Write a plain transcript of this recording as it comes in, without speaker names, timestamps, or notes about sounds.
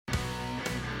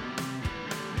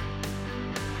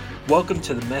Welcome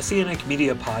to the Messianic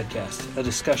Media Podcast, a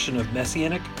discussion of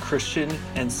Messianic, Christian,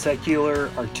 and secular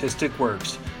artistic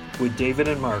works with David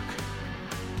and Mark.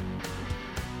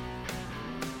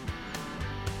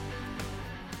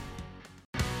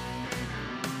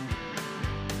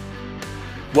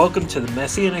 Welcome to the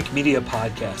Messianic Media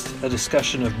Podcast, a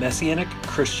discussion of Messianic,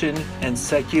 Christian, and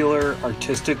secular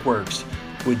artistic works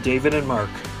with David and Mark.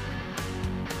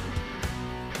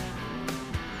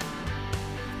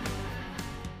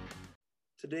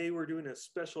 Today we're doing a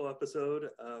special episode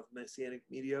of Messianic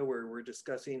Media where we're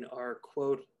discussing our,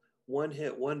 quote,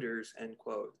 one-hit wonders, end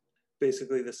quote.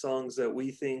 Basically the songs that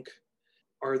we think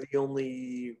are the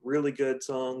only really good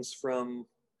songs from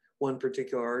one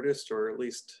particular artist, or at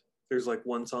least there's like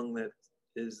one song that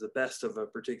is the best of a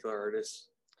particular artist.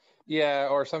 Yeah,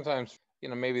 or sometimes,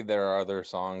 maybe there are other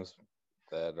songs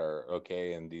that are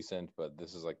okay and decent, but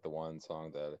this is like the one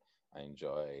song that I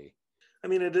enjoy. I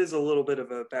mean, it is a little bit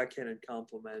of a backhanded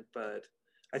compliment, but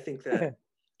I think that,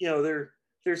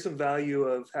 there's some value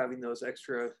of having those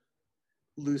extra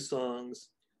loose songs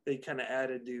they kind of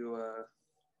added to a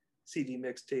CD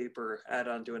mixtape or add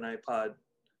onto an iPod,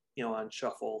 on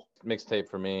shuffle. Mixtape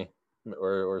for me,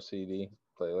 or CD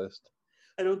playlist.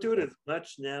 I don't do it as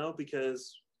much now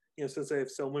because, since I have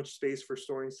so much space for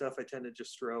storing stuff, I tend to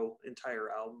just throw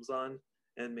entire albums on,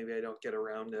 and maybe I don't get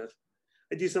around to.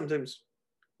 I do sometimes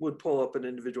would pull up an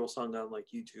individual song on like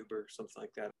YouTube or something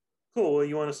like that. Cool. Well,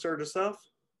 you want to start us off?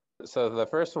 So the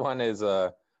first one is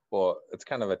it's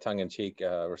kind of a tongue-in-cheek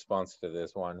response to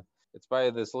this one. It's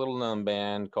by this little-known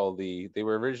band called they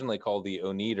were originally called the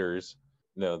Oneaters.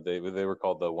 No, they were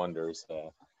called the Wonders,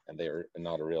 and they're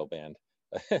not a real band.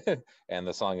 And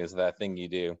the song is That Thing You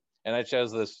Do. And I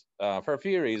chose this for a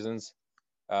few reasons.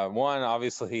 One,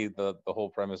 obviously, the whole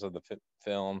premise of the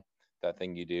film, That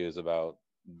Thing You Do, is about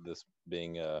this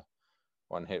being a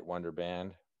one-hit wonder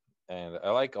band. And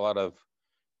I like a lot of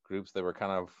groups that were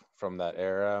kind of from that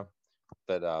era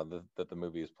that the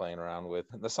movie is playing around with.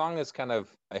 The song is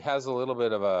it has a little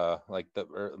bit of a, like the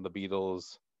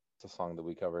Beatles, it's a song that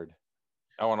we covered,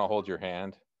 I Want to Hold Your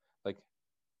Hand. It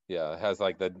has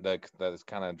like that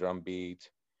kind of drum beat,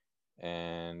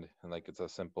 and like it's a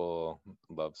simple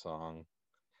love song.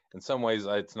 In some ways,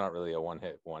 it's not really a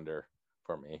one-hit wonder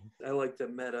for me. I like the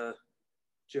meta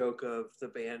joke of the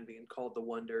band being called the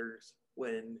Wonders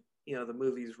when, the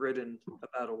movie's written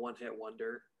about a one-hit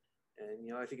wonder.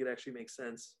 And, I think it actually makes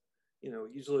sense.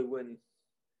 Usually when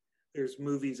there's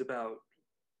movies about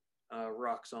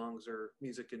rock songs or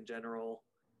music in general,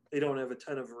 they don't have a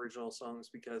ton of original songs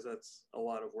because that's a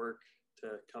lot of work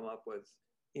to come up with,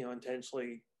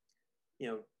 intentionally,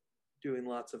 doing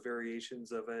lots of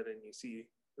variations of it. And you see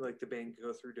like the band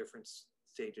go through different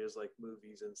stages like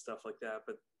movies and stuff like that,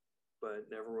 but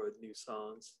never with new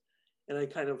songs. And I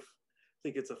kind of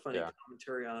think it's a funny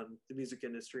commentary on the music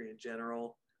industry in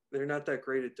general. They're not that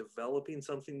great at developing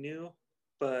something new,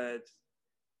 but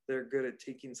they're good at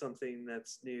taking something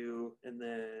that's new and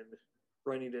then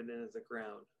running it into the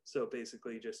ground. So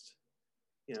basically just,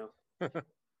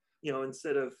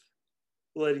 instead of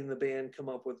letting the band come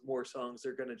up with more songs,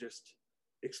 they're going to just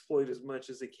exploit as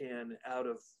much as they can out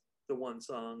of the one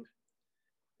song,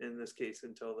 in this case,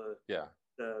 until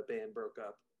the band broke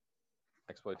up.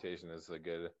 Exploitation is a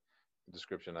good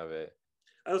description of it.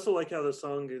 I also like how the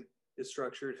song is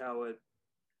structured, how it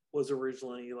was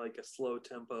originally like a slow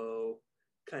tempo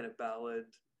kind of ballad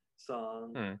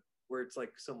song where it's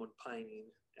like someone pining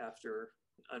after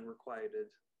unrequited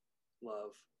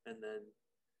love, and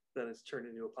then it's turned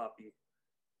into a poppy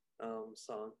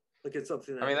song. Like it's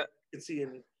something that I could see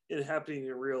in happening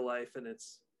in real life, and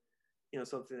it's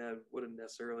something that I wouldn't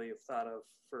necessarily have thought of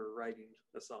for writing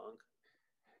a song.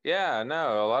 Yeah,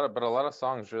 no, a lot of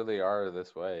songs really are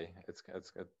this way. It's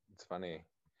funny.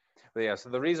 But yeah, so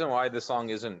the reason why this song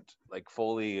isn't like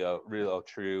fully a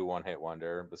true one-hit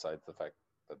wonder, besides the fact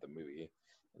that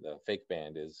the fake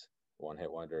band is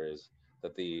one-hit wonder, is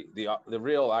that the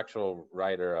real actual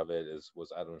writer of it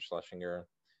was Adam Schlesinger,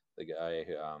 the guy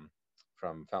who,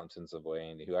 from Fountains of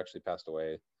Wayne, who actually passed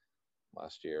away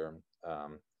last year.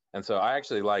 And so I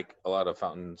actually like a lot of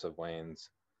Fountains of Wayne's,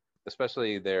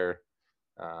 especially their,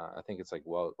 I think it's like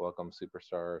Welcome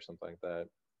Superstar or something like that.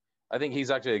 I think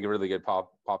he's actually a really good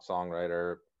pop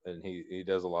songwriter, and he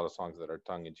does a lot of songs that are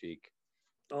tongue-in-cheek.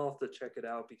 I'll have to check it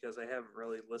out because I haven't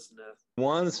really listened to.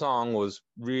 One song was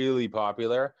really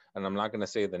popular, and I'm not going to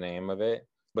say the name of it,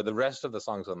 but the rest of the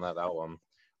songs on that album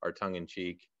are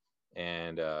tongue-in-cheek,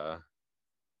 and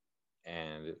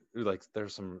like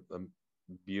there's some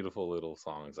beautiful little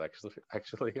songs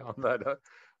actually on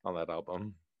that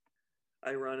album.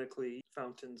 Ironically,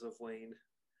 Fountains of Wayne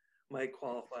might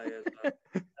qualify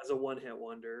as a one-hit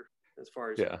wonder as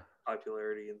far as Yeah.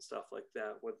 popularity and stuff like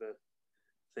that with the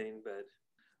thing, Yeah,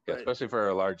 but especially for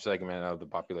a large segment of the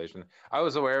population. I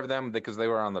was aware of them because they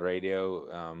were on the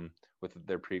radio with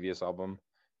their previous album,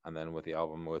 and then with the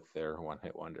album with their one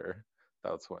hit wonder.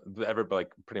 That's what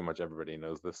like pretty much everybody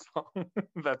knows this song.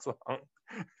 That song.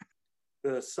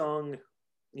 the song,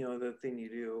 the thing you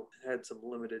do had some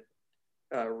limited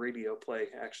radio play.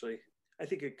 Actually, I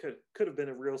think it could have been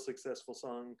a real successful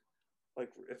song, like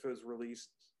if it was released,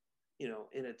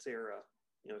 in its era.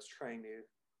 It's trying to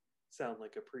sound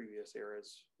like a previous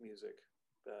era's music,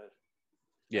 but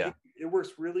I think it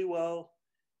works really well.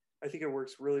 I think it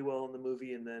works really well in the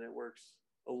movie, and then it works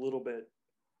a little bit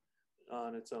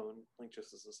on its own, like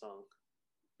just as a song.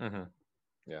 Mm-hmm.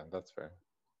 Yeah, that's fair.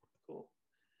 Cool.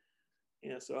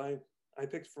 Yeah, so I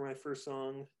picked for my first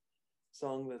song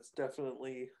that's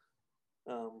definitely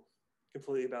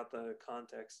completely about the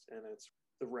context, and it's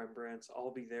the Rembrandts'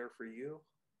 "I'll Be There for You,"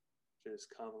 which is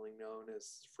commonly known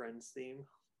as Friends theme.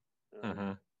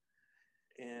 And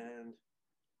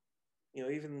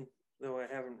even though I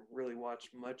haven't really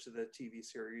watched much of the TV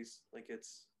series, like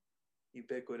it's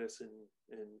ubiquitous in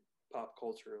pop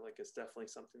culture. Like it's definitely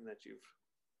something that you've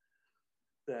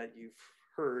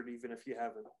heard, even if you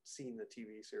haven't seen the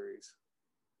TV series.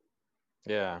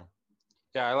 Yeah,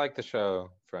 I like the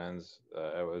show Friends.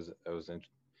 I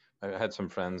had some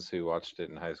friends who watched it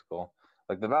in high school.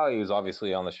 Like the values,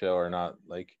 obviously, on the show are not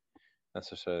like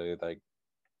necessarily like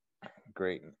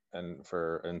great, and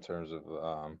in terms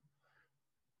of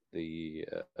the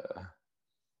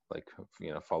like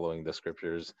following the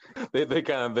scriptures. They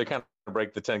kind of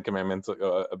break the Ten Commandments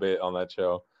a bit on that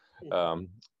show.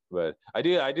 But I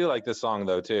do like this song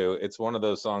though too. It's one of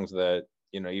those songs that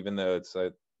even though it's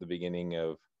at the beginning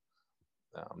of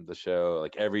the show,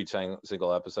 like every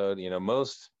single episode,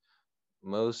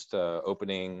 most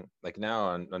opening, like now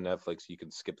on Netflix you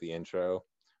can skip the intro,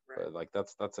 right. But like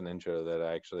that's an intro that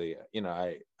I actually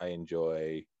I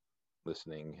enjoy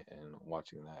listening and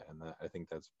watching that, and I think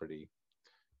that's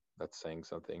saying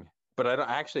something. But I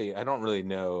don't really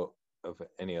know of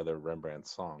any other Rembrandt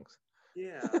songs.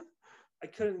 Yeah. I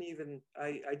couldn't even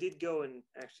I did go and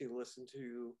actually listen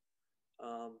to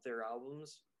their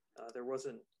albums. There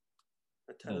wasn't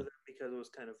a ton of them because it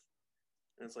was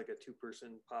it's like a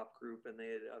 2-person pop group, and they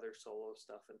had other solo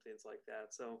stuff and things like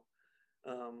that. So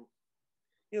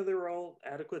they were all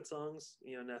adequate songs,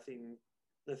 nothing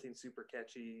super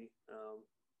catchy.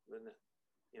 And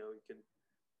you can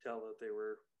tell that they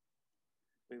were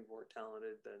maybe more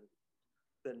talented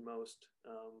than most.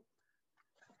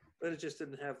 But it just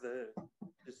didn't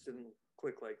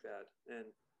click like that. And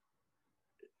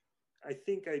I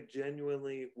think I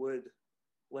genuinely would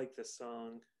like the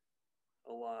song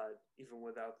a lot, even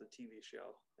without the TV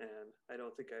show. And I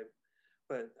don't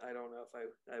know if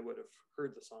I would have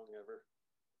heard the song ever.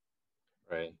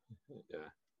 Right. Yeah.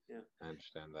 I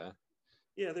understand that.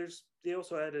 Yeah, they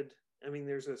also added,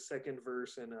 there's a second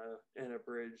verse and a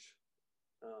bridge,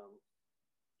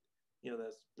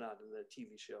 that's not in the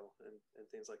TV show and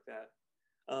things like that.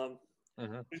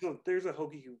 There's a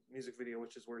Hoagie music video,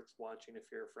 which is worth watching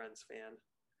if you're a Friends fan.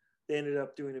 They ended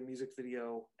up doing a music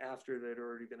video after there'd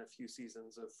already been a few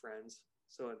seasons of Friends.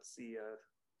 So it's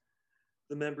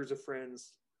the members of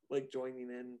Friends like joining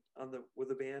in with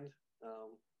the band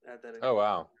at that. Oh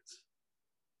wow!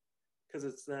 Because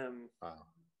it's them. Wow.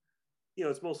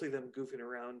 It's mostly them goofing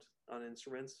around on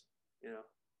instruments.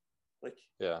 Like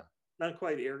not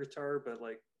quite air guitar, but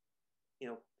like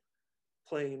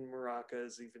playing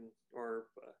maracas even or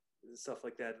stuff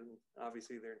like that. And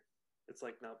obviously it's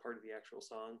like not part of the actual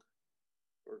song.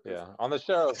 On the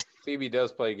show, Phoebe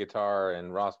does play guitar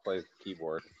and Ross plays the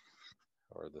keyboard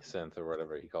or the synth or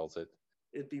whatever he calls it.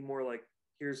 It'd be more like,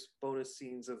 here's bonus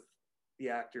scenes of the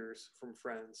actors from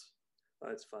Friends.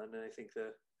 It's fun. And I think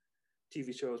the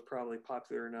TV show is probably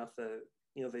popular enough that,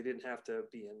 they didn't have to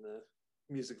be in the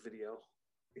music video.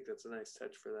 I think that's a nice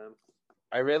touch for them.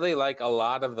 I really like a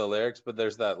lot of the lyrics, but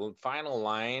there's that final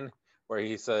line where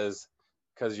he says,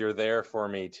 "'Cause you're there for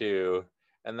me too."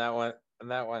 And that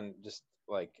one just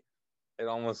like, it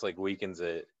almost like weakens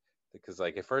it, because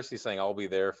like at first he's saying, "I'll be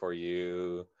there for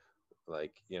you,"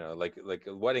 like like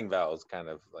wedding vows, kind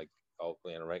of like, "I'll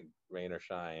rain or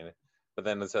shine," but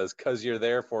then it says, "'Cause you're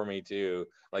there for me too."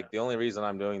 Like the only reason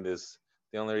I'm doing this,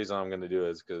 the only reason I'm going to do it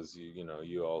is because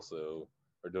you also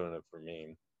are doing it for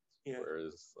me. Yeah.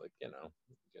 Whereas like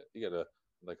you gotta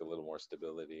like a little more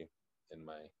stability in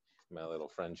my little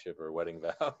friendship or wedding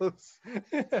vows.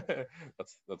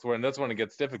 that's when it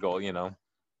gets difficult. Yeah,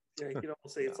 you could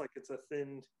almost say it's like it's a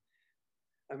thinned.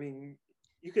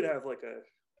 You could have like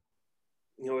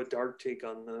a dark take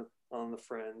on the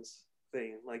Friends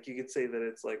thing. Like you could say that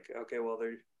it's like, okay, well,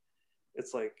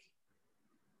 it's like,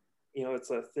 it's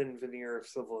a thin veneer of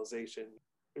civilization.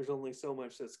 There's only so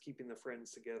much that's keeping the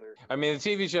Friends together. I mean, the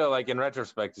TV show, like in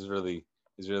retrospect, is really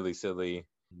silly,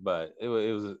 but it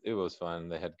was fun.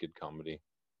 They had good comedy.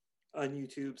 On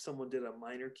YouTube, someone did a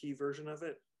minor key version of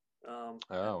it. Oh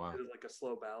wow! It was like a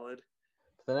slow ballad.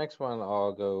 The next one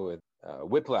I'll go with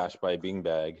Whiplash by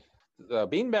Beanbag.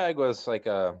 Beanbag was like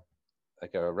a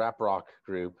rap rock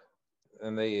group,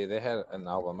 and they had an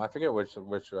album. I forget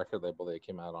which record label they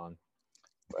came out on,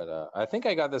 but I think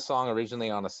I got this song originally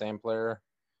on a sampler,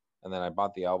 and then I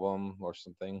bought the album or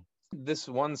something. This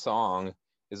one song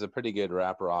is a pretty good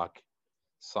rap rock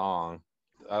song.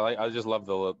 I just love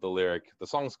the lyric. The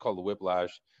song's called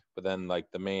Whiplash, but then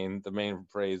like the main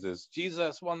phrase is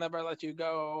Jesus will never let you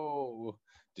go.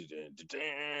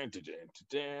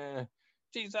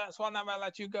 Jesus will never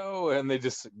let you go, and they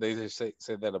just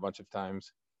say that a bunch of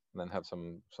times, and then have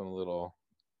some little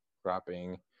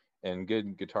rapping and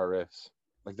good guitar riffs.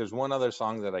 Like there's one other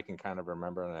song that I can kind of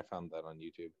remember, and I found that on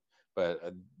YouTube,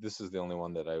 but this is the only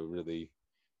one that I really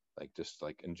like just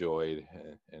like enjoyed,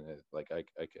 and it, like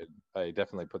I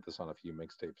definitely put this on a few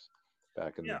mixtapes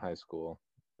back in high school.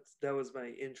 That was my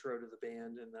intro to the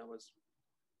band, and that was,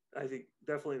 I think,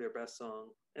 definitely their best song.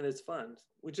 And it's fun,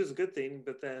 which is a good thing,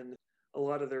 but then a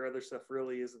lot of their other stuff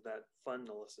really isn't that fun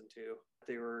to listen to.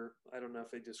 They were, I don't know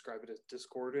if they describe it as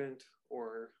discordant,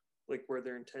 or like where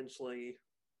they're intentionally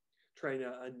trying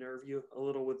to unnerve you a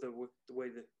little with the way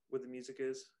the music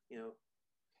is,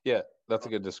 Yeah, that's a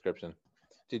good description.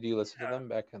 Did you listen to them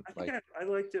back in I think I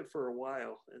liked it for a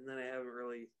while, and then I haven't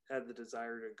really had the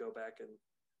desire to go back and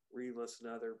re-listen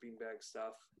to other Beanbag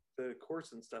stuff. The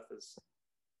chorus and stuff is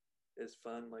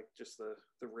fun, like just the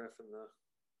riff and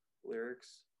the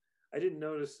lyrics. I didn't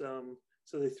notice. So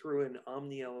they threw in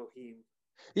Omni Elohim.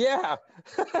 Yeah,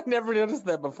 I never noticed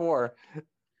that before.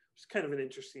 It's kind of an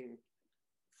interesting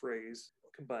phrase,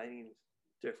 combining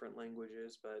different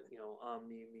languages, but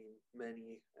Omni mean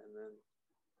many, and then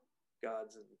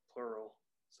gods in plural.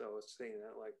 So it's saying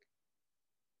that like,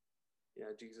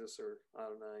 Jesus or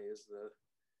Adonai is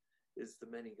the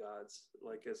many gods,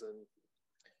 like as in,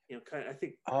 kind of, I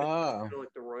think I feel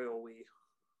like the royal we.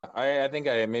 I think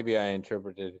I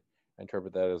interpret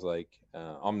that as like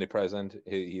omnipresent.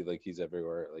 He like he's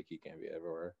everywhere, like he can be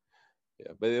everywhere.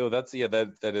 Yeah, but that's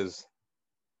that is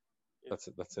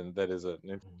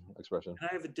an expression. And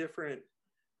I have a different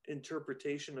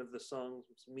interpretation of the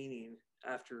song's meaning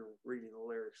after reading the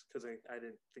lyrics, because I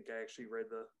didn't think I actually read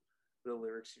the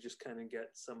lyrics. You just kind of get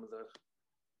some of the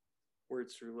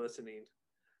words through listening.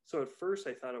 So at first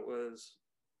I thought it was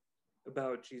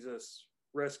about Jesus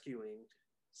rescuing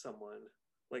someone,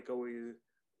 like always,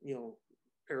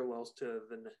 parallels to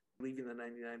the leaving the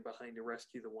 99 behind to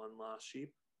rescue the one lost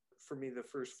sheep. For me, the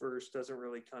first verse doesn't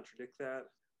really contradict that,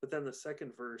 but then the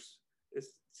second verse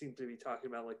seems to be talking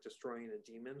about like destroying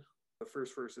a demon. The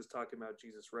first verse is talking about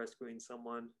Jesus rescuing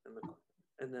someone,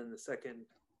 and then the second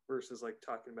verse is like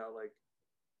talking about like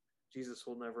Jesus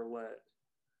will never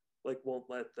won't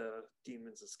let the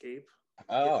demons escape.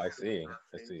 Oh, I see.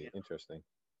 Interesting.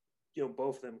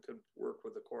 Both of them could work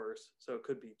with the chorus, so it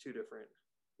could be two different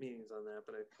meanings on that,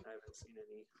 but I haven't seen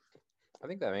any. I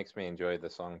think that makes me enjoy the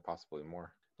song possibly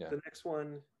more. Yeah. The next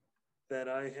one that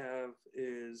I have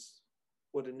is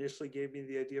what initially gave me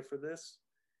the idea for this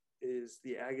is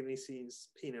the Agony Scenes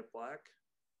Peanut Black,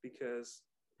 because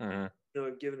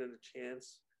I've given it a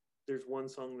chance. There's one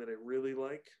song that I really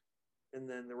like, and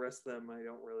then the rest of them I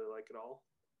don't really like at all.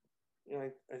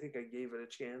 I think I gave it a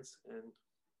chance, and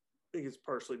I think it's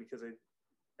partially because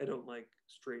I don't like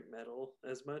straight metal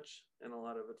as much, and a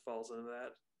lot of it falls into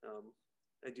that.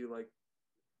 I do like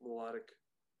melodic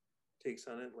takes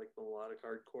on it, like melodic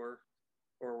hardcore,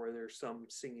 or where there's some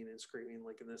singing and screaming,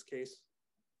 like in this case.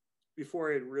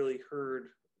 Before I had really heard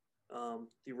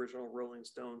the original Rolling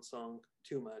Stones song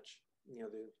too much,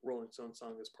 the Rolling Stones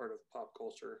song is part of pop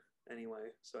culture anyway,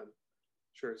 so I'm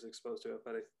sure I was exposed to it.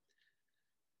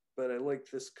 But I like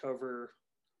this cover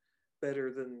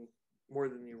more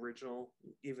than the original,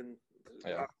 even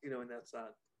and that's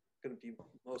not going to be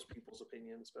most people's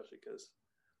opinion, especially because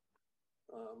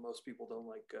most people don't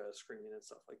like screaming and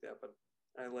stuff like that. But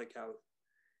I like how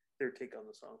their take on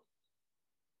the song.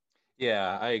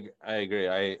 Yeah, I agree.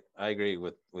 I agree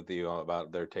with you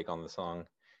about their take on the song,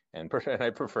 and I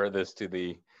prefer this to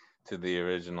the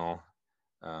original.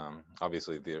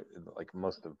 Obviously, like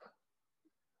most of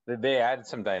they added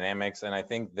some dynamics, and I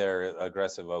think their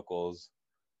aggressive vocals,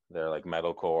 their like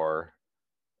metalcore,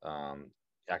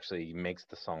 actually makes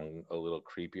the song a little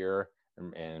creepier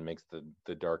and makes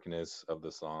the darkness of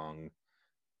the song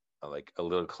like a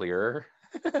little clearer.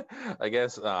 I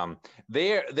guess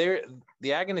they're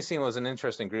the Agony Scene was an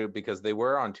interesting group because they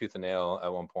were on Tooth and Nail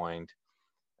at one point,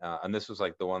 and this was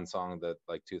like the one song that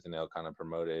like Tooth and Nail kind of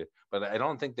promoted. But I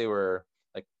don't think they were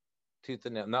like Tooth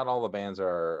and Nail. Not all the bands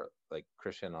are like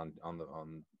Christian on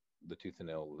the Tooth and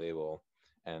Nail label,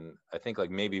 and I think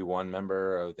like maybe one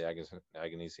member of the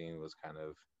Agony Scene was kind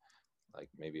of like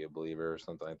maybe a believer or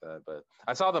something like that. But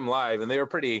I saw them live and they were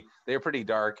pretty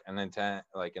dark and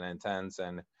intense.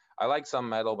 And I like some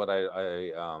metal, but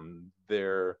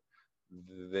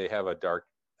they have a dark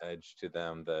edge to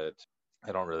them that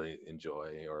I don't really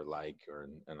enjoy or like,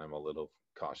 and I'm a little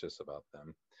cautious about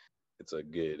them. It's a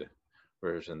good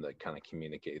version that kind of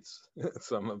communicates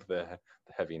some of the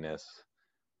heaviness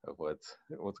of what's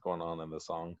going on in the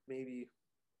song. Maybe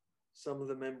some of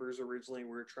the members originally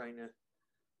were trying to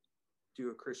do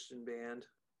a Christian band,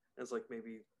 as like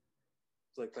maybe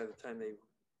it's like by the time they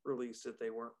released it, they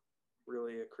weren't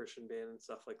really a Christian band and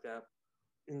stuff like that.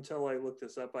 Until I looked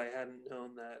this up, I hadn't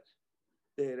known that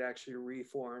they had actually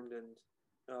reformed and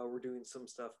were doing some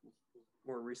stuff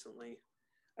more recently.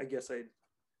 I guess I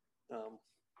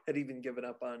had even given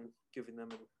up on giving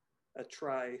them a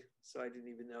try, so I didn't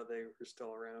even know they were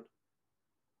still around.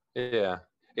 Yeah,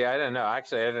 I didn't know.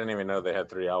 Actually, I didn't even know they had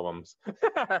 3 albums.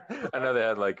 I know they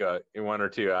had like one or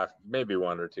two after, maybe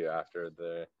one or two after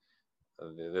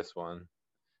this one,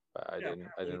 but I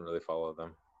didn't really follow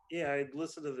them. Yeah, I'd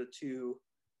listened to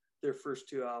their first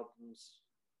 2 albums,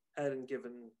 hadn't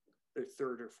given their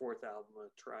 3rd or 4th album a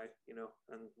try,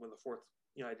 and when the 4th,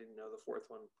 I didn't know the 4th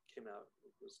one came out.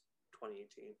 It was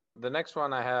 2018. The next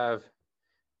one I have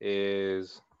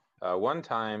is One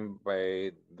Time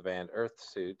by the band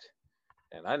Earthsuit.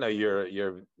 And I know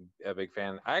you're a big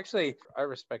fan. I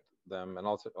respect them, and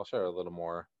I'll share a little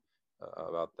more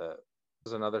about that.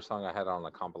 This is another song I had on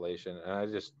a compilation,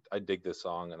 and I dig this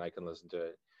song, and I can listen to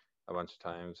it a bunch of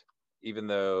times, even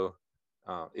though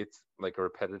it's like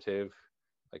repetitive.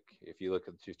 Like if you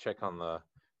check on the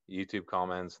YouTube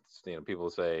comments, people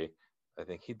say, I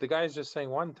think the guy's just saying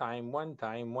one time, one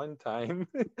time, one time,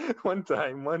 one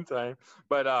time, one time.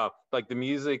 But like the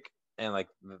music and like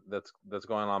that's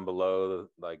going on below,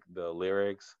 like the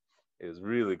lyrics is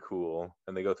really cool,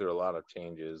 and they go through a lot of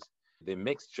changes. They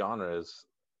mix genres,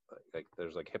 like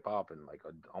there's like hip hop and like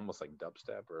almost like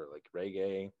dubstep or like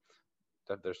reggae.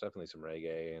 There's definitely some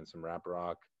reggae and some rap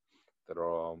rock that are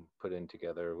all put in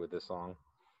together with this song,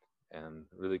 and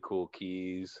really cool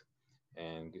keys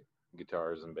and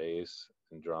guitars and bass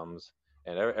and drums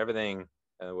and everything,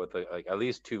 and with like at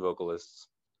least 2 vocalists.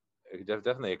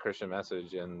 Definitely a Christian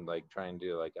message, and like trying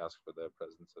to like ask for the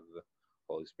presence of the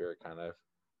Holy Spirit kind of,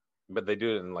 but they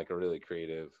do it in like a really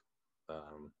creative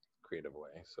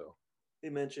way. So they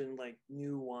mentioned like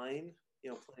new wine,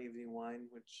 plenty of new wine,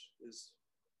 which is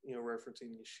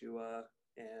referencing Yeshua,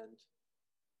 and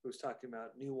it was talking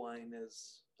about new wine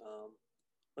as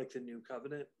like the new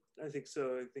covenant. I think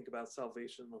so. I think about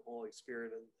salvation and the Holy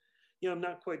Spirit, and I'm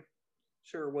not quite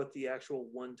sure what the actual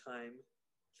one time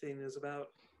thing is about,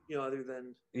 other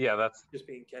than that's just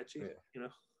being catchy.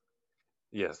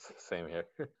 Yes, same here.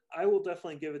 I will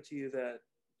definitely give it to you that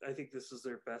I think this is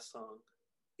their best song.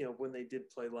 When they did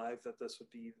play live, that this would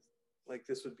be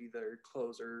their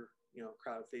closer,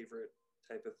 crowd favorite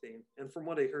type of thing. And from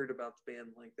what I heard about the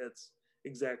band, like that's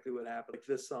exactly what happened. Like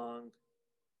this song,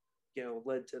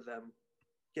 led to them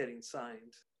getting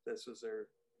signed. This was their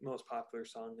most popular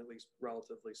song, at least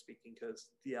relatively speaking, because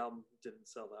the album didn't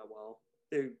sell that well.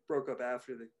 They broke up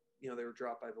after they were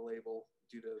dropped by the label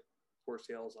due to poor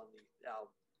sales on the album.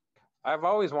 I've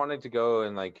always wanted to go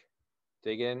and like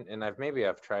dig in, and I've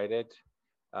tried it.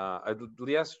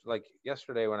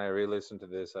 Yesterday when I re-listened to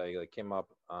this, I like came up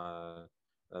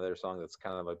another song that's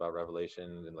kind of about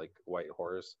Revelation and like White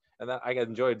Horse, and that I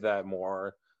enjoyed that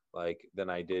more like than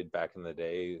I did back in the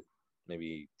day,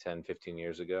 maybe 10-15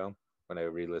 years ago when I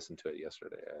re-listened to it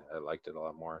yesterday. I liked it a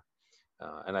lot more,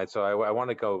 and I want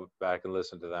to go back and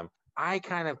listen to them. I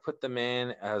kind of put them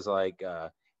in as like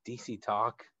DC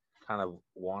Talk kind of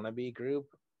wannabe group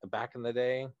back in the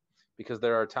day, because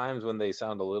there are times when they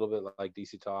sound a little bit like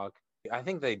DC Talk. I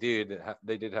think they did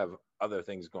have other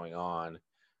things going on,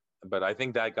 but I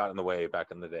think that got in the way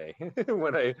back in the day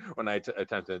when I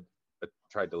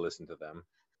tried to listen to them.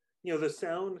 The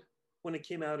sound when it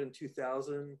came out in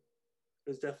 2000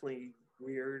 was definitely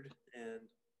weird and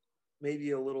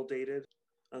maybe a little dated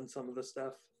on some of the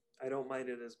stuff. I don't mind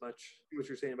it as much. What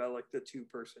you're saying about like the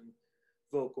 2-person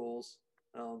vocals,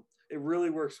 it really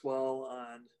works well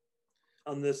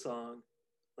on this song.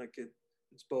 Like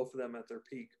it's both of them at their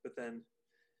peak, but then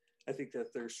I think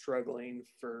that they're struggling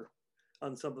for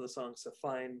on some of the songs to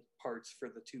find parts for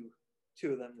the two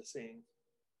of them to sing.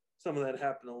 Some of that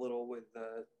happened a little with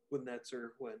Netzer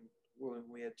when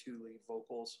we had two lead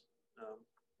vocals. Um,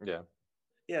 Yeah.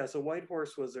 yeah, so White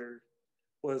Horse was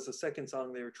the second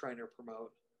song they were trying to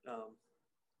promote.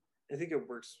 I think it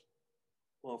works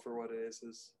well for what it is.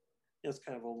 It's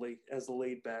kind of a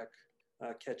laid back,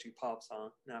 catchy pop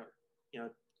song. Not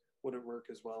wouldn't work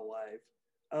as well live.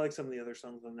 I like some of the other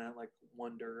songs on that, like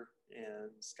Wonder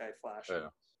and Sky Flash. Yeah.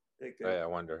 Like I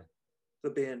wonder. the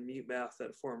band Mute Math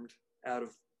that formed out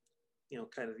of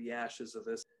kind of the ashes of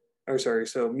this. Or sorry,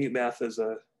 so Mute Math is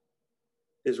a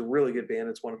really good band.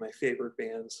 It's one of my favorite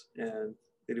bands, and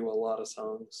they do a lot of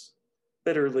songs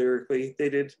better lyrically. They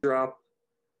did drop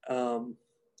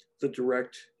the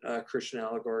direct Christian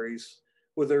allegories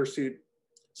with their suit.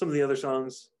 Some of the other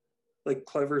songs, like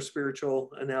clever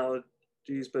spiritual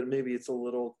analogies, but maybe it's a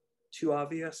little too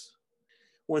obvious.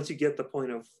 Once you get the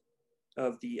point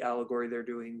of the allegory they're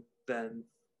doing, then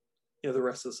the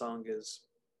rest of the song is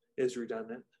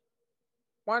redundant.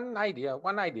 One idea.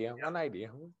 One time.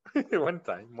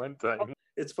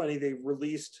 It's funny, they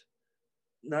released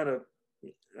not a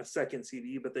second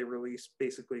CD, but they released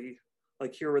basically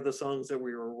like, here were the songs that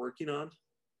we were working on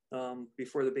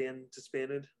before the band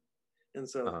disbanded. And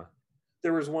so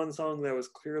there was one song that was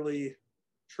clearly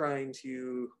trying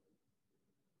to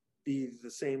be the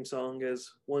same song as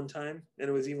One Time, and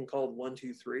it was even called 1,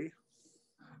 2, 3.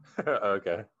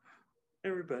 Okay.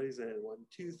 Everybody's at 1,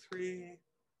 2, 3.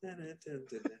 Dun, dun,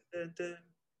 dun, dun, dun.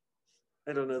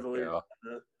 I don't know the lyrics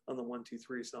on the 1, 2,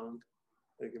 3 song.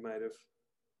 I think it might have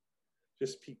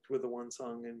just peaked with the one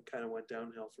song and kind of went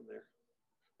downhill from there.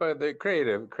 But they're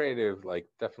creative, like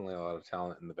definitely a lot of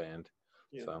talent in the band.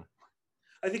 Yeah. So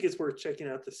I think it's worth checking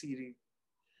out the CD.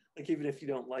 Like, even if you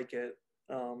don't like it,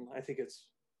 I think it's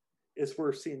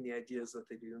worth seeing the ideas that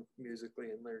they do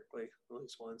musically and lyrically at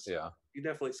least once. Yeah. You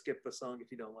definitely skip the song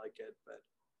if you don't like it, but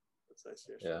that's nice.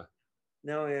 Yeah.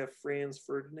 Now I have Franz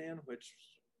Ferdinand, which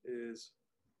is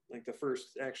like the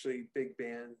first actually big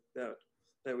band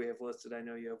that we have listed. I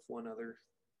know you have one other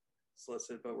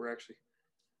listed, but we're actually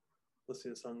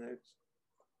listening to a song that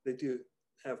they do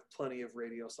have plenty of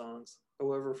radio songs.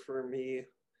 However, for me,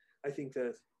 I think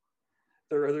that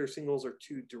their other singles are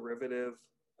too derivative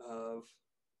of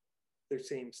their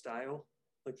same style.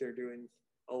 Like, they're doing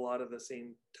a lot of the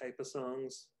same type of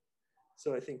songs.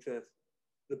 So I think that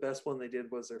the best one they did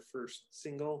was their first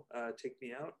single, Take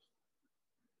Me Out.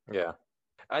 Yeah.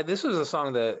 This was a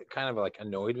song that kind of like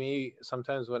annoyed me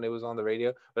sometimes when it was on the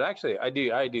radio, but actually I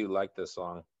do like this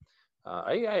song.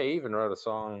 I even wrote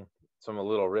a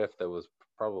little riff that was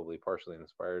probably partially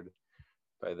inspired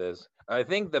by this. I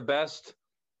think the best,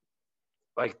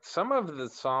 like some of the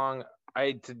song,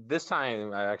 this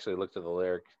time I actually looked at the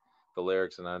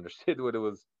lyrics and I understood what it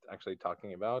was actually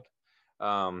talking about.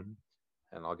 And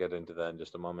I'll get into that in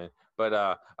just a moment.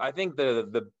 But I think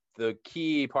the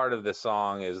key part of the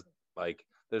song is like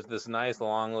there's this nice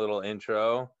long little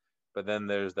intro, but then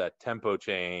there's that tempo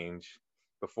change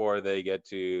before they get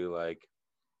to like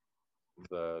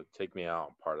the Take Me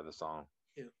Out part of the song.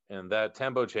 Yeah. And that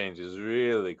tempo change is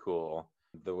really cool.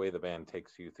 The way the band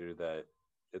takes you through that,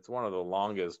 it's one of the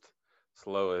longest,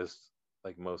 slowest,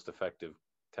 like most effective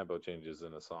tempo changes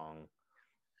in a song.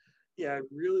 Yeah, I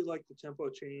really like the tempo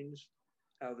change,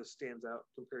 how this stands out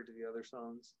compared to the other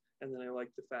songs. And then I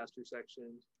like the faster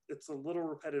section. It's a little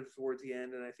repetitive towards the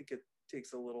end, and I think it takes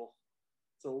it's a little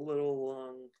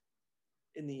long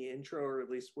in the intro, or at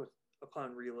least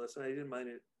upon re-listen. I didn't mind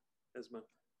it as much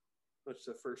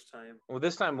the first time. Well,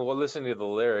 this time while listening to the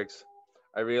lyrics,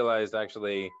 I realized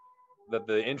actually that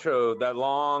the intro, that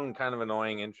long kind of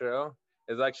annoying intro,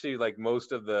 is actually like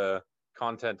most of the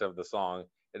content of the song.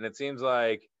 And it seems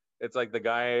like it's like the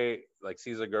guy like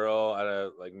sees a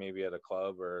girl maybe at a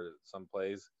club or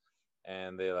someplace,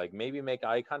 and they like maybe make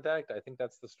eye contact. I think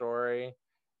that's the story.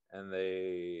 And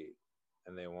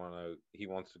he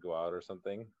wants to go out or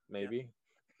something, maybe.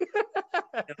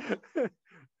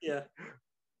 Yeah.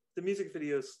 The music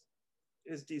video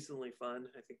is decently fun.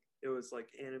 I think it was like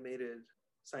animated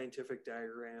scientific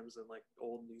diagrams and like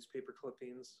old newspaper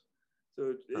clippings.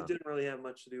 So it didn't really have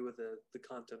much to do with the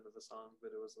content of the song, but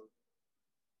it was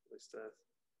at least a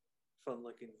fun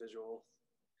looking visual.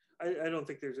 I don't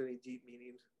think there's any deep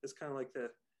meaning. It's kind of like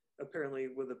apparently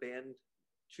with the band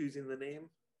choosing the name,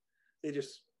 they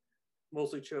just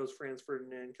mostly chose Franz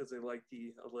Ferdinand because they liked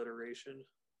the alliteration.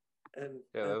 And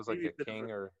yeah, that was like a king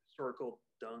or historical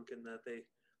dunk in that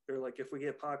they're like, if we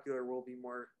get popular, we'll be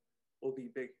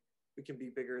big. We can be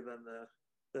bigger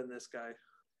than this guy.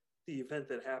 The event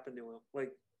that happened to him,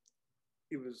 like,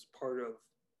 he was part of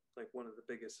like one of the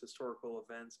biggest historical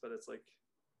events, but it's like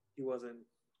he wasn't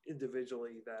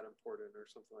individually that important or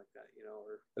something like that, you know.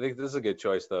 Or I think this is a good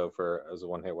choice though for as a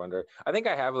one-hit wonder. I think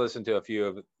I have listened to a few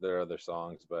of their other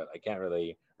songs, but I can't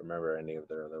really remember any of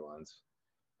their other ones.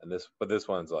 And this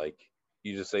one's like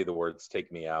you just say the words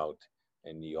 "Take Me Out"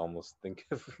 and you almost think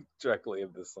of directly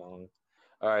of this song.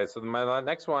 All right, so my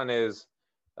next one is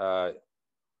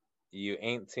 "You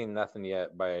Ain't Seen Nothing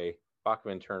Yet" by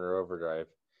Bachman Turner Overdrive.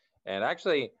 And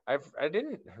actually, I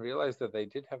didn't realize that they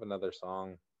did have another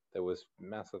song that was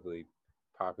massively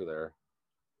popular,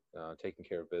 "Taking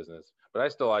Care of Business." But I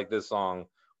still like this song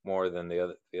more than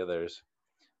the others.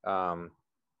 Um,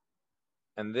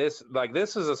 and this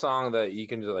is a song that you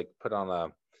can just like put on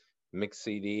a mix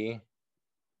CD,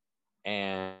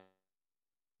 and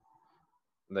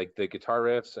like the guitar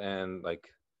riffs and like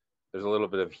there's a little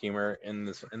bit of humor in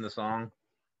the song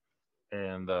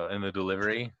and in the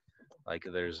delivery. Like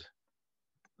there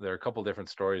are a couple different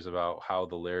stories about how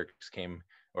the lyrics came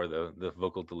or the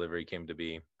vocal delivery came to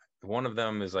be. One of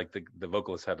them is like the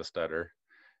vocalist had a stutter,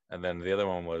 and then the other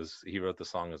one was he wrote the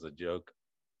song as a joke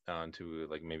to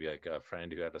like maybe like a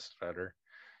friend who had a stutter,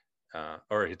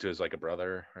 or to his like a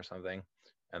brother or something,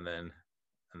 and then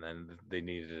they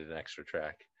needed an extra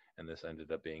track, and this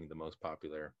ended up being the most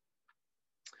popular.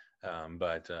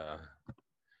 But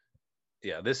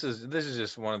yeah, this is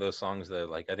just one of those songs that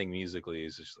like I think musically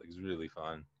is just like is really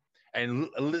fun. And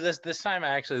this time I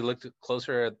actually looked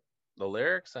closer at the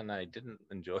lyrics and I didn't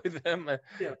enjoy them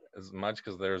yeah, as much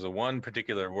because there's a one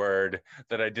particular word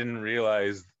that I didn't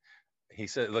realize. He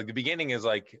said like the beginning is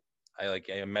like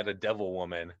I met a devil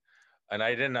woman, and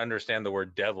I didn't understand the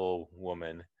word devil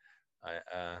woman.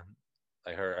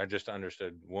 I just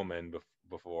understood woman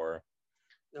before.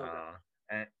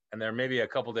 okay. And there may be a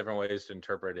couple different ways to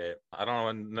interpret it. I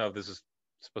don't know if this is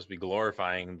supposed to be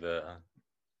glorifying the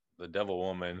devil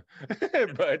woman,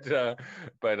 but so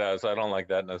I don't like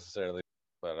that necessarily.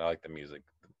 But I like the music.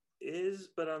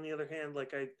 But on the other hand,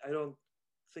 like I don't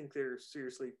think they're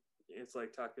seriously. It's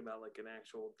like talking about like an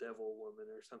actual devil woman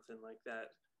or something like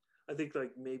that. I think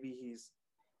like maybe he's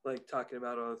like talking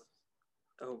about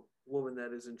a woman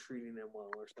that isn't treating him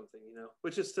well or something, you know,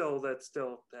 which is that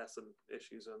still has some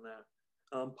issues on that.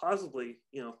 Possibly,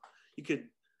 you know, you could,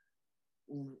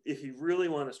 if you really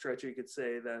want to stretch it, you could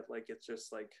say that like it's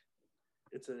just like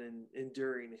it's an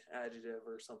enduring adjective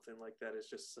or something like that. It's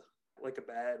just like a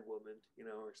bad woman, you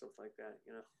know, or something like that,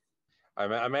 you know.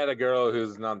 I met a girl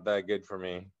who's not that good for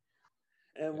me.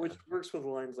 And Yeah. which works with the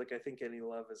lines like I think any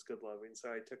love is good loving, so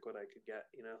I took what I could get,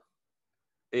 you know.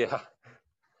 Yeah.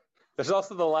 There's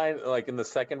also the line like in the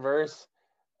second verse,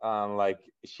 like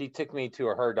she took me to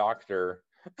her doctor,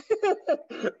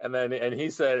 and he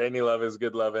said any love is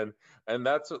good loving, and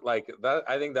that's like that.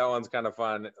 I think that one's kind of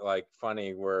fun, like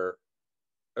funny, where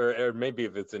or maybe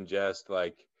if it's in jest,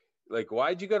 like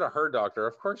why'd you go to her doctor?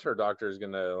 Of course, her doctor is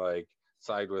gonna like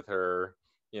side with her,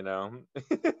 you know.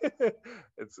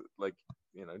 It's like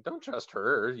don't trust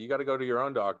her. You got to go to your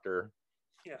own doctor.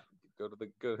 Yeah. Go to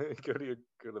the go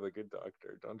to the good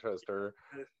doctor. Don't trust her.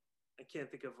 I can't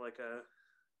think of like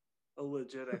a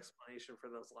legit explanation for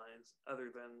those lines other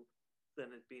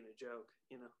than it being a joke,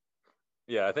 you know.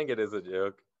 Yeah, I think it is a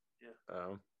joke.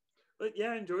 Yeah. But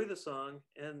yeah, I enjoy the song,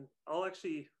 and I'll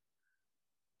actually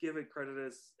give it credit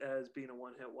as being a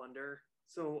one hit wonder.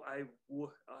 So I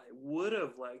would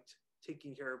have liked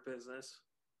Taking Care of Business,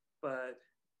 but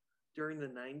during the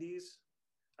 '90s,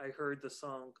 I heard the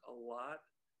song a lot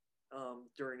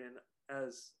during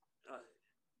as uh,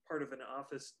 part of an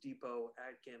Office Depot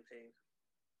ad campaign.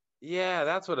 yeah,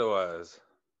 that's what it was.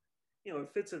 You know, it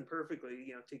fits in perfectly.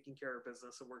 You know, taking care of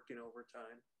business and working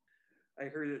overtime. I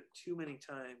heard it too many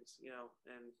times, you know,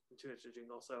 and too much to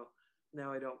jingle. So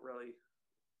now I don't really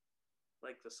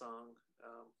like the song,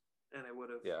 and I would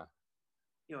have, Yeah.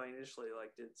 you know, I initially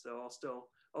liked it. So I'll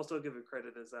still give it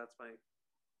credit as that's my,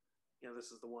 you know,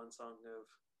 this is the one song of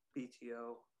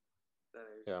BTO that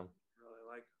I Yeah. really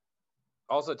like.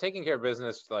 Also, taking care of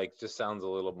business like just sounds a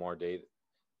little more dated.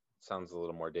 Sounds a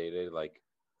little more dated. Like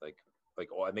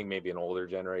oh, I think maybe an older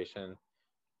generation,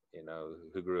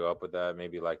 who grew up with that,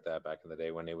 maybe like that back in the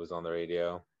day when it was on the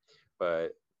radio. But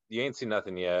you ain't seen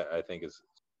nothing yet. I think it's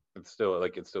still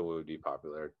would be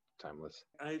popular, timeless.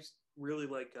 I really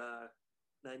like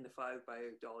 9 to 5 by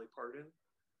Dolly Parton,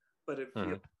 but it Hmm.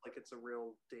 feels like it's a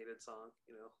real dated song,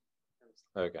 you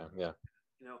know. Okay, yeah.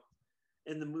 You know,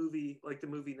 in the movie, like the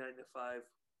movie 9 to 5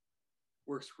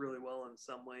 works really well in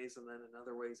some ways, and then in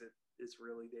other ways it's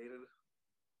really dated.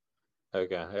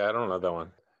 Okay, yeah, I don't know that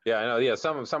one. Yeah, I know. Yeah,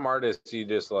 some artists you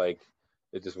just like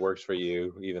it just works for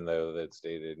you, even though that's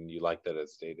dated, and you like that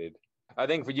it's dated. I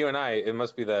think for you and I, it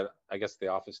must be that, I guess, the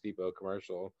Office Depot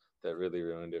commercial that really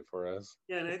ruined it for us.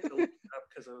 Yeah, and I had to look it up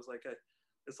because I was like,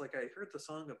 it's like I heard the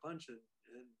song a bunch in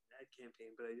ad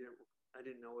campaign, but I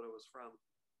didn't know what it was from.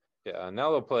 Yeah,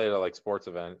 now they'll play it at like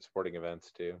sporting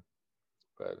events too.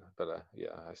 But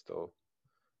yeah, I still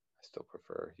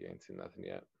prefer You Ain't Seen Nothing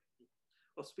Yet.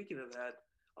 Well, speaking of that,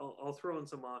 I'll throw in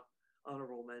some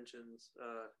honorable mentions.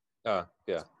 Yeah.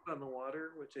 On the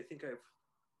Water, which I think I've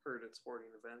heard at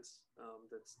sporting events.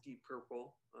 That's Deep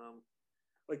Purple.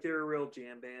 Like they're a real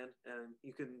jam band, and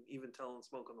you can even tell in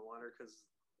Smoke on the Water because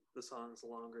the song's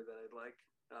longer than I'd like.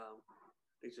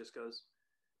 It just goes.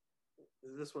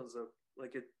 This one's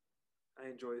I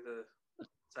enjoy the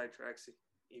side tracks,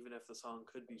 even if the song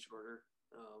could be shorter.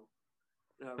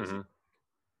 And obviously,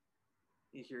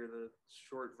 you hear the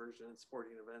short version at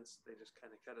sporting events, they just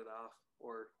kind of cut it off,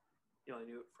 or I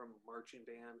knew it from marching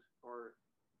band or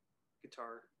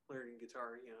guitar, learning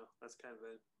guitar. That's kind of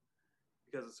it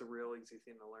because it's a real easy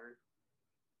thing to learn.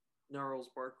 Gnarls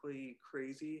Barkley,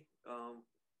 Crazy,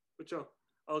 which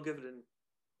I'll give it an.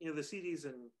 The CDs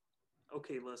and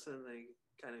okay listen, they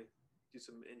kind of do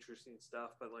some interesting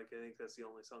stuff, but like I think that's the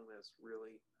only song that's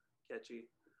really catchy.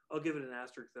 I'll give it an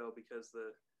asterisk though because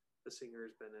the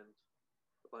singer's been in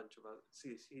a bunch of other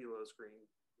CeeLo Green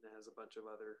and has a bunch of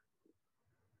other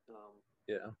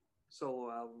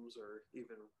solo albums or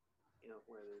even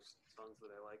where there's songs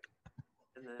that I like.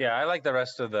 And then I like the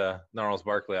rest of the Gnarls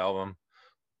Barkley album.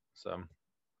 So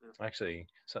actually,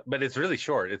 but it's really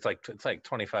short. It's like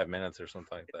 25 minutes or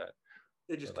something like that.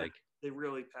 They just they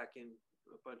really pack in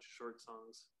a bunch of short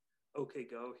songs. Okay,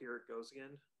 Go, Here It Goes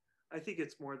Again. I think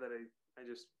it's more that I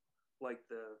just like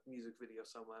the music video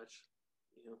so much.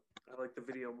 I like the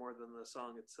video more than the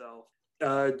song itself.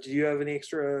 Do you have any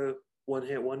extra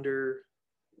one-hit wonder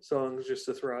songs just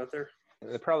to throw out there?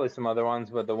 Probably some other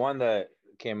ones, but the one that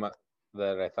came up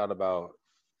that I thought about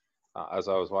as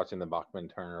I was watching the Bachman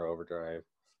Turner Overdrive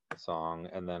song,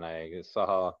 and then I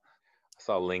saw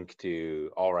a link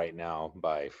to All Right Now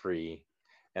by Free,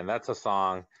 and that's a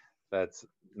song that's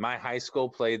my high school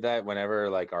played that whenever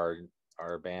like our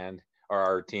band or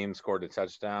our team scored a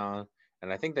touchdown,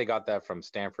 and I think they got that from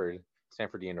Stanford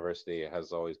University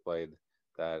has always played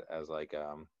that as a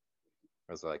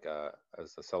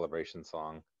celebration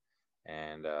song,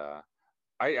 and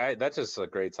I that's just a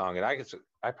great song, and I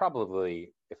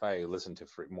probably, if I listen to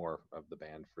more of the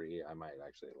band Free, I might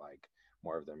actually like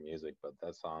more of their music, but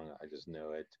that song, I just know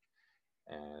it,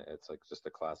 and it's like just a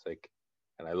classic,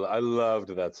 and I loved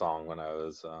that song when I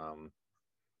was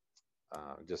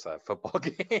just at football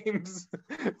games.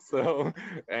 So,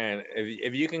 and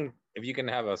if you can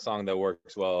have a song that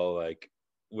works well, like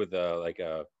with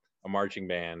a marching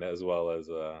band as well as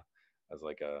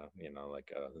like a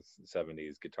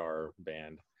 70s guitar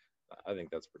band, I think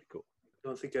that's pretty cool. I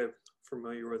don't think I'm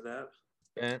familiar with that.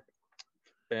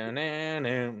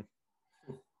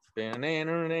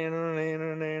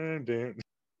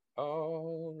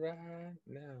 All right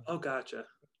now. Oh, gotcha.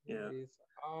 Yeah. It's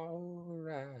all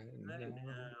right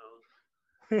now.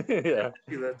 Yeah.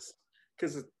 That's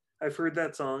because I've heard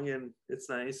that song and it's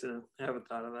nice, and I haven't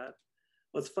thought of that.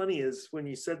 What's funny is when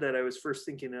you said that, I was first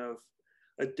thinking of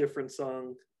a different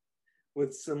song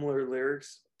with similar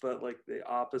lyrics, but like the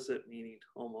opposite meaning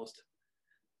almost.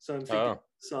 So I'm thinking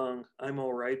the song "I'm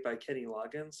All Right" by Kenny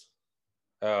Loggins.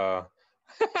 Yeah.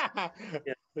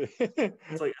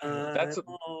 It's like I'm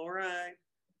all right,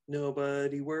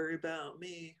 nobody worry about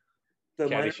me. The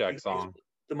Caddyshack song.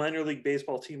 The minor league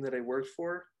baseball team that I worked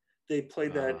for, they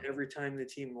played that every time the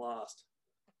team lost.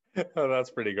 Oh,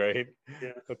 that's pretty great.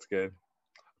 Yeah, that's good.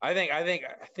 I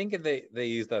think they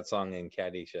used that song in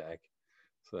Caddyshack.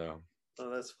 So. Oh,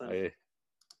 that's funny.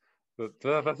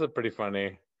 That's a pretty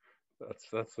funny.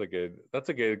 That's a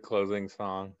good closing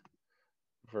song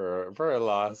for a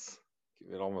loss.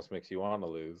 It almost makes you want to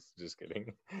lose. Just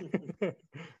kidding.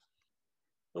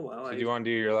 Oh wow! So do you want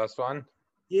to do your last one?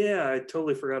 Yeah, I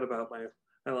totally forgot about my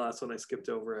last one. I skipped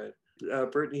over it.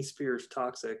 Britney Spears,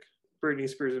 "Toxic." Britney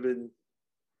Spears had been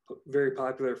very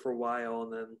popular for a while,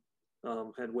 and then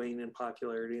had waned in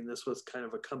popularity. And this was kind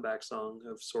of a comeback song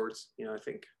of sorts. I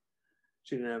think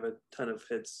she didn't have a ton of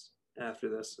hits after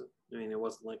this. I mean, it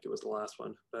wasn't like it was the last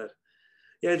one, but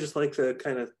yeah, I just like the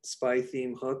kind of spy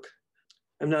theme hook.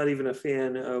 I'm not even a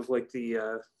fan of like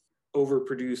the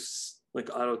overproduced,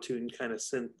 like auto-tune kind of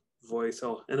synth voice.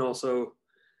 And also,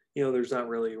 there's not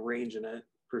really range in it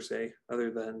per se,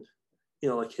 other than,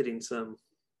 like hitting some,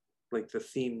 like the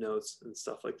theme notes and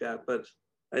stuff like that. But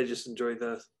I just enjoy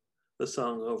the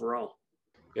song overall.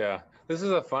 Yeah, this is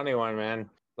a funny one, man.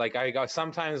 Like I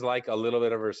sometimes like a little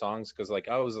bit of her songs because like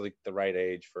I was like the right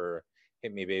age for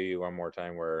Hit Me Baby One More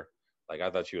Time, where like I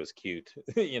thought she was cute,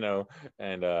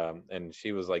 and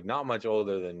she was like not much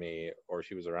older than me, or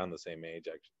she was around the same age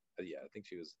actually. Yeah, I think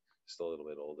she was still a little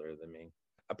bit older than me.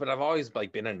 But I've always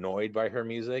like been annoyed by her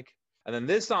music. And then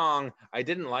this song, I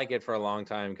didn't like it for a long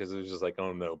time because it was just like,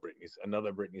 oh no,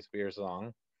 another Britney Spears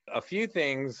song. A few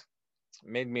things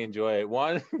made me enjoy it.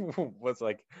 One was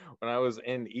like when I was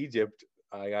in Egypt,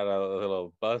 I got a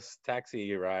little bus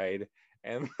taxi ride,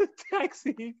 and the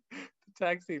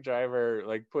taxi driver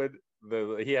like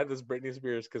he had this Britney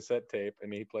Spears cassette tape,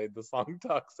 and he played the song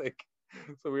Toxic.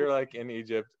 So we were like in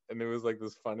Egypt, and it was like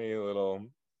this funny little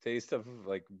taste of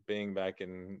like being back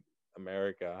in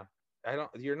America.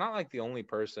 You're not like the only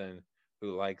person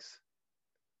who likes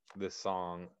this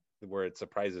song where it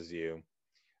surprises you.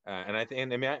 And I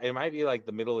think it might be like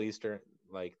the Middle Eastern,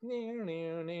 like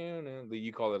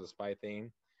you call it a spy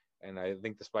theme, and I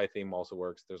think the spy theme also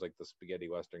works. There's like the spaghetti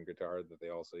western guitar that they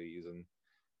also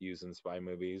use in spy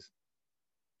movies.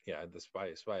 Yeah, the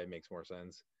spy makes more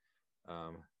sense.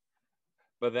 Um,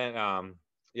 but then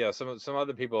yeah, some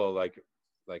other people like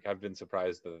I've been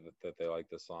surprised that they like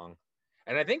this song,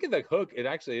 and I think the hook, it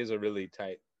actually is a really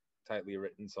tightly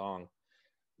written song.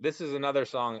 This is another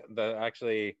song that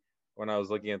actually, when I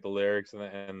was looking at the lyrics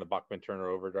and the Bachman Turner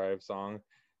Overdrive song,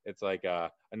 it's like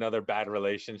another bad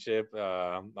relationship,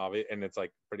 and it's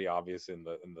like pretty obvious in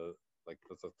the like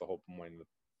that's the whole point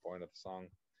of the song.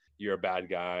 You're a bad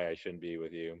guy. I shouldn't be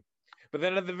with you. But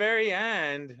then at the very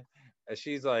end,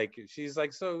 she's like she's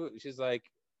just like,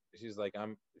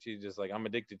 I'm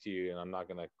addicted to you and I'm not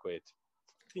gonna quit.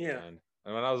 Yeah.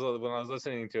 And when I was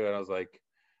listening to it, I was like,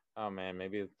 oh man,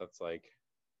 maybe that's like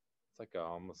it's like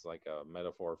almost like a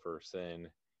metaphor for sin.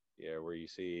 Yeah, where you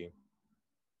see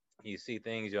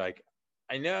things, you're like,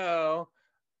 I know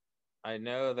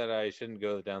that I shouldn't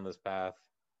go down this path,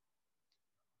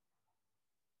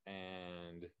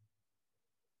 and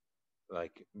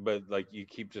like, but like you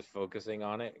keep just focusing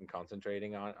on it and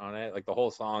concentrating on it. Like the whole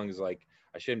song is like,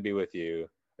 I shouldn't be with you,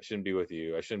 I shouldn't be with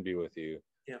you, I shouldn't be with you.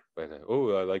 Yeah. But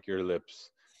oh, I like your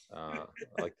lips. I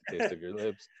like the taste of your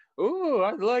lips. Oh,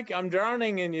 I'm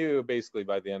drowning in you. Basically,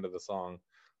 by the end of the song,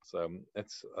 so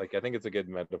it's like I think it's a good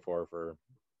metaphor for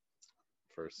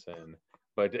sin.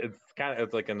 But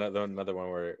it's like another one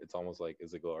where it's almost like,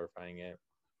 is it glorifying it?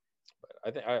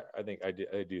 But I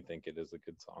do think it is a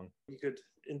good song. You could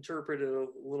interpret it a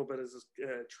little bit as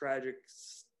a tragic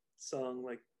song,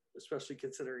 like especially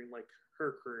considering like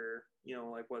her career,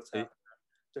 like what's happened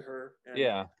to her, and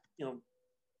yeah,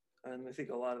 and I think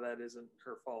a lot of that isn't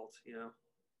her fault,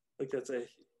 like that's a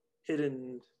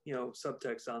hidden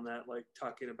subtext on that, like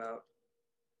talking about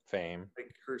fame,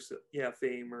 like her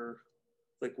fame, or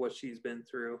like what she's been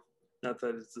through. Not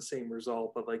that it's the same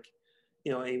result, but like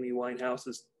Amy Winehouse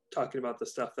is talking about the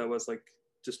stuff that was like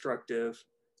destructive,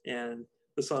 and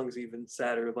the song's even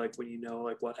sadder like when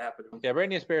like what happened. Yeah,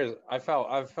 Britney Spears, I've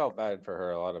felt bad for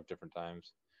her a lot of different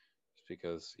times, just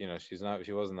because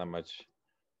she wasn't that much.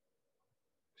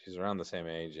 She's around the same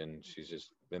age, and she's just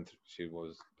she's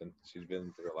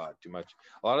been through a lot, too much.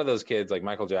 A lot of those kids, like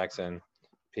Michael Jackson,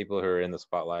 people who are in the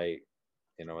spotlight,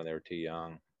 when they were too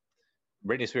young.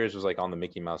 Britney Spears was like on the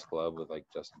Mickey Mouse Club with like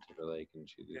Justin Timberlake, and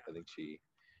I think she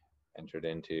entered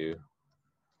into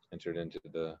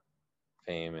the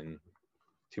fame and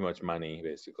too much money,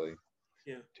 basically.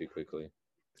 Yeah. Too quickly.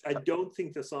 I don't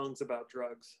think the song's about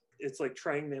drugs. It's like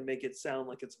trying to make it sound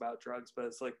like it's about drugs, but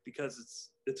it's like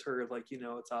because it's her, like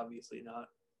it's obviously not.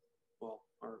 Well,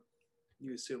 or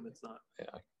you assume it's not.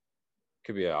 Yeah,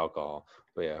 could be alcohol,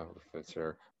 but yeah, if it's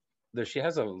her. She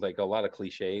has a lot of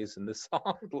cliches in this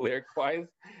song, lyric wise,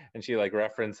 and she like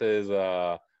references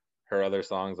her other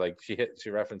songs. Like she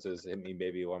references "Hit Me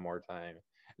Baby One More Time,"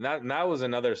 and that was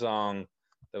another song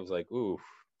that was like, ooh,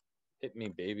 hit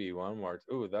me baby one more.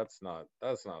 Ooh, that's not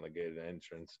a good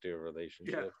entrance to a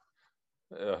relationship.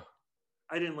 Yeah.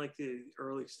 I didn't like the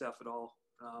early stuff at all.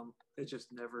 It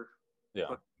just never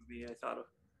fucked with me. I thought it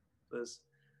was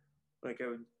like I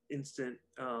would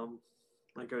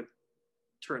like I would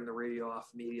turn the radio off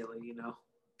immediately,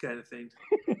 kind of thing.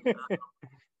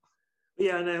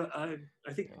 Yeah, and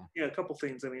I think a couple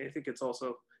things. I mean, I think it's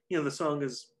also the song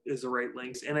is the right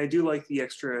length, and I do like the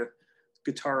extra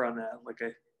guitar on that. Like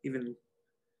even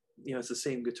it's the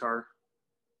same guitar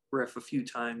riff a few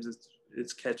times.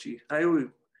 It's catchy. I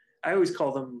always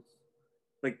call them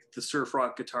like the surf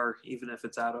rock guitar, even if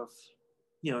it's out of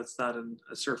it's not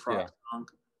a surf rock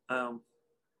song.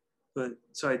 But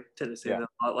so I tend to say that a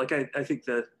lot. Like I think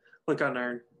that like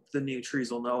on the new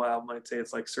Trees Will Know album, I'd say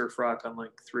it's like surf rock on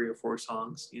like 3 or 4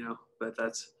 songs, but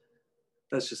that's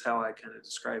just how I kind of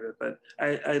describe it. But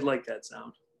I like that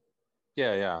sound.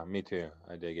 Yeah, me too.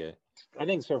 I dig it. I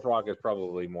think surf rock is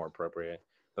probably more appropriate.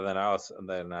 But then I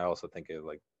also think of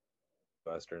like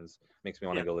westerns. Makes me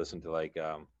want to Yeah. go listen to like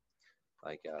uh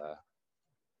like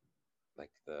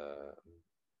the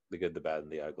good, the bad,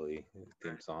 and the ugly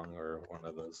theme song, or one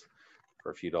of those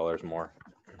for a few dollars more.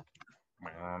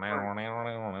 Or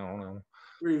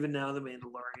even now, The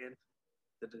Mandalorian.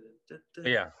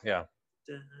 Yeah.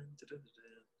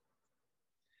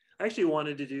 I actually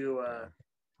wanted to do Yeah.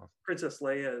 Princess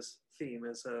Leia's theme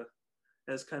as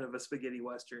kind of a spaghetti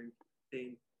western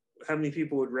theme. How many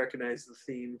people would recognize the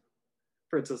theme,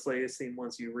 Princess Leia's theme,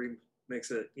 once you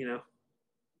remix it?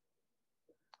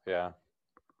 Yeah.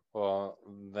 Well,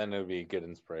 then it would be good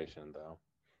inspiration, though.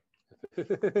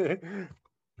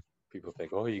 People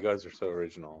think, "Oh, you guys are so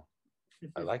original."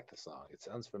 I like the song. It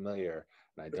sounds familiar,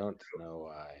 and I don't know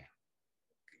why.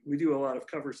 We do a lot of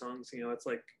cover songs. It's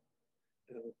like,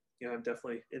 I'm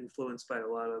definitely influenced by a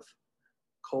lot of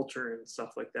culture and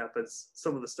stuff like that. But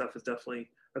some of the stuff is definitely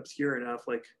obscure enough.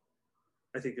 Like,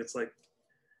 I think it's like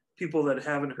people that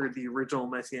haven't heard the original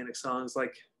Messianic songs,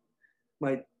 like,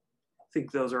 might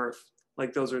think those are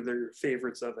their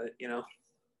favorites of it.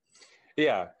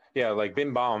 Yeah, like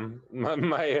Bim Bom.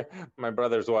 My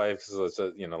brother's wife says,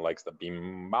 likes the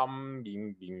Bim Bom,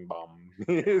 Bim Bom.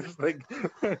 It's like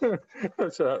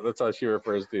that's how she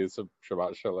refers to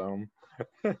Shabbat Shalom.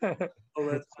 Oh,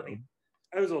 that's funny.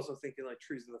 I was also thinking like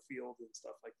Trees of the Field and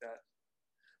stuff like that.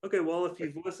 Okay, well, if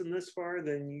you've listened this far,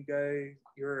 then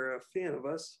you're a fan of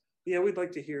us. Yeah, we'd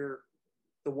like to hear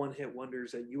the one-hit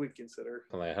wonders that you would consider.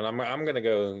 And I'm gonna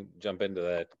go jump into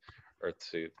that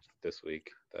Earthsuit this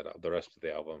week. The rest of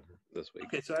the album this week.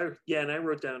 Okay, so I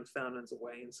wrote down Fountains of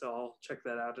Wayne, so I'll check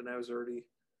that out. And I was already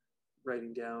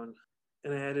writing down,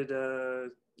 and I added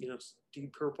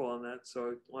Deep Purple on that,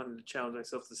 so I wanted to challenge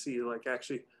myself to see, like,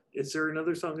 actually, is there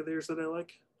another song of theirs that I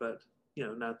like? But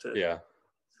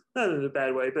not in a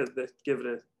bad way, but give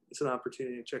it it's an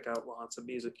opportunity to check out lots of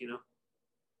music.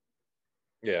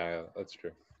 Yeah, that's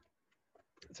true.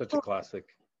 It's such a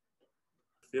classic.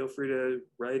 Feel free to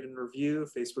write and review,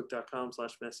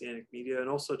 facebook.com/Messianic Media, and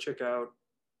also check out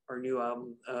our new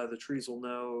album, The Trees Will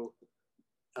Know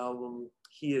album,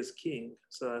 He Is King.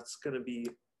 So that's going to be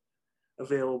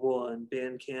available on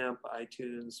Bandcamp,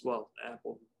 iTunes,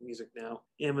 Apple Music now,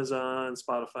 Amazon,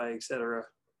 Spotify, etc.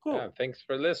 Cool. Yeah, thanks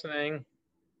for listening.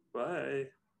 Bye.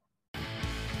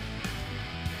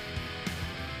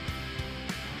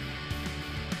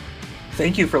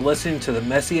 Thank you for listening to the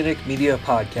Messianic Media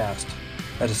Podcast,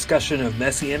 a discussion of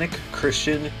Messianic,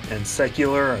 Christian, and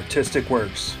secular artistic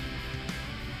works.